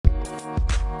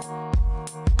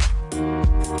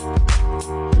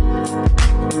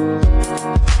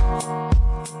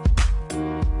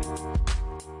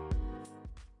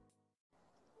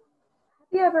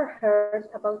heard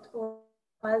about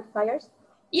wildfires?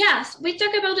 Yes, we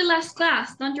talked about it last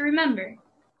class, don't you remember?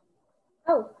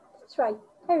 Oh, that's right.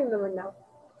 I remember now.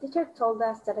 Teacher told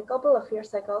us that a couple of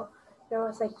years ago there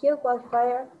was a huge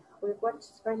wildfire with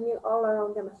waters spreading all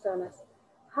around the Amazonas.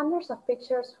 Hundreds of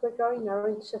pictures were going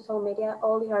around social media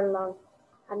all year long,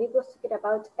 and it was talked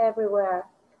about everywhere.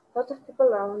 Lots of people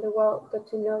around the world got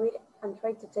to know it and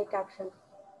tried to take action.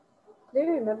 Do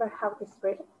you remember how it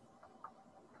spread?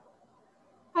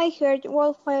 I heard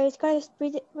wildfires can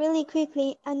spread really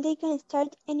quickly and they can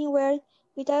start anywhere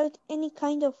without any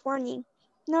kind of warning.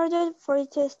 In order for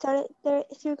it to start, there are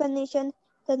three conditions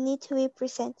that need to be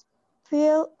present: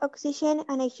 fuel, oxygen,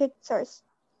 and a heat source.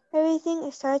 Everything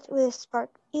starts with a spark,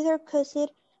 either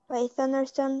caused by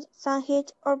thunderstorms, sun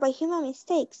heat, or by human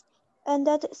mistakes, and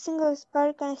that single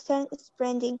spark can start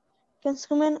spreading,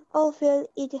 consuming all fuel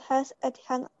it has at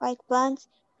hand like plants,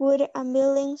 wood, and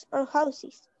buildings or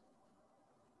houses.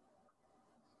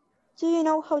 Do you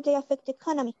know how they affect the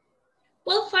economy?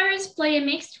 Wildfires play a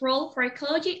mixed role for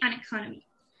ecology and economy.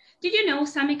 Did you know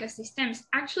some ecosystems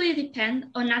actually depend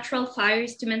on natural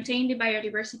fires to maintain the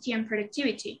biodiversity and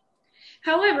productivity?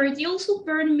 However, they also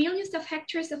burn millions of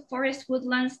hectares of forest,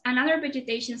 woodlands, and other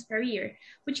vegetations per year,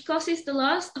 which causes the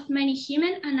loss of many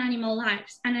human and animal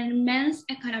lives and an immense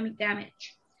economic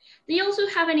damage. They also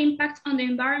have an impact on the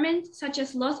environment, such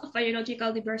as loss of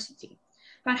biological diversity.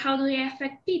 But how do they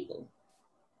affect people?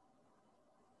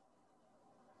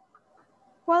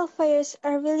 Wildfires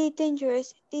are really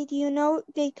dangerous. Did you know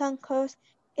they can cause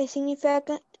a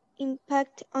significant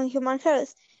impact on human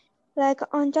health, like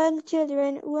on young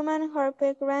children, women who are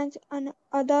pregnant, and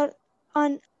older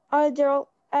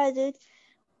adults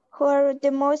who are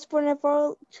the most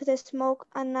vulnerable to the smoke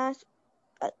and ash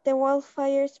the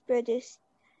wildfires produce?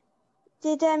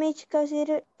 The damage caused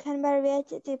can vary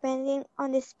depending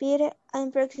on the speed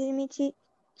and proximity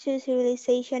to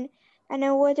civilization, and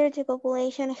on whether the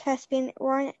population has been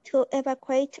warned to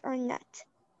evacuate or not.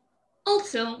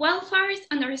 Also, wildfires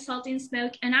and the resulting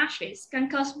smoke and ashes can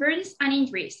cause burns and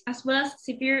injuries, as well as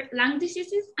severe lung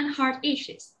diseases and heart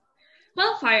issues.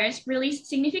 Wildfires release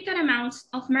significant amounts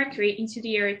of mercury into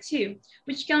the air too,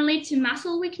 which can lead to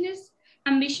muscle weakness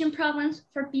and vision problems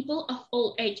for people of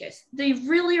all ages. They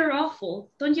really are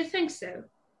awful, don't you think so?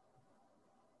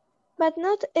 But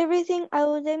not everything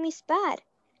about them is bad.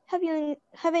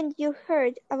 Haven't you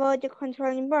heard about the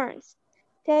controlling burns?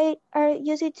 They are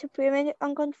used to prevent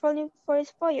uncontrolled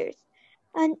forest fires,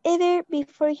 and even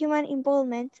before human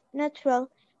involvement, natural,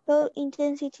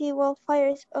 low-intensity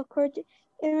wildfires occurred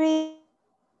every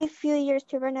few years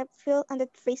to burn up fuel and the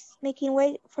trees, making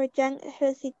way for young,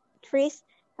 healthy trees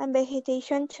and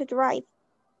vegetation to thrive.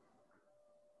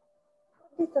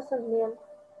 This doesn't mean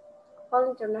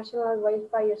all international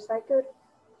wildfires are good.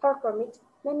 Far from it,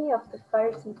 many of the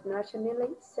fires internationally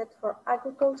set for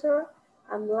agriculture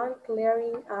and land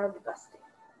clearing are devastating.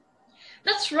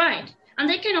 That's right, and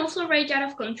they can also rage out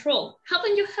of control.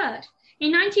 Haven't you heard?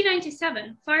 In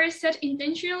 1997, fires set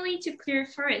intentionally to clear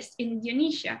forests in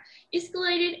Indonesia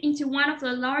escalated into one of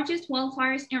the largest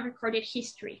wildfires in recorded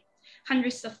history.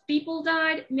 Hundreds of people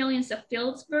died, millions of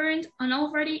fields burned, and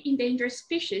already endangered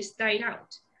species died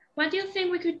out. What do you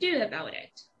think we could do about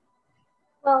it?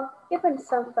 Well, even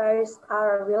some fires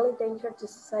are a really danger to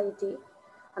society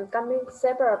and can bring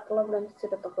several problems to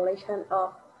the population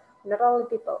of not only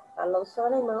people but also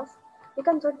animals. We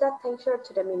can turn that danger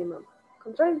to the minimum.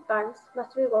 Controlling fires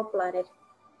must be well planned,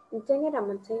 intended and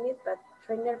maintained by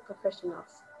trained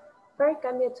professionals. Fire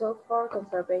can be a tool for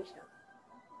conservation,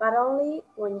 but only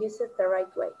when used the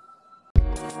right way.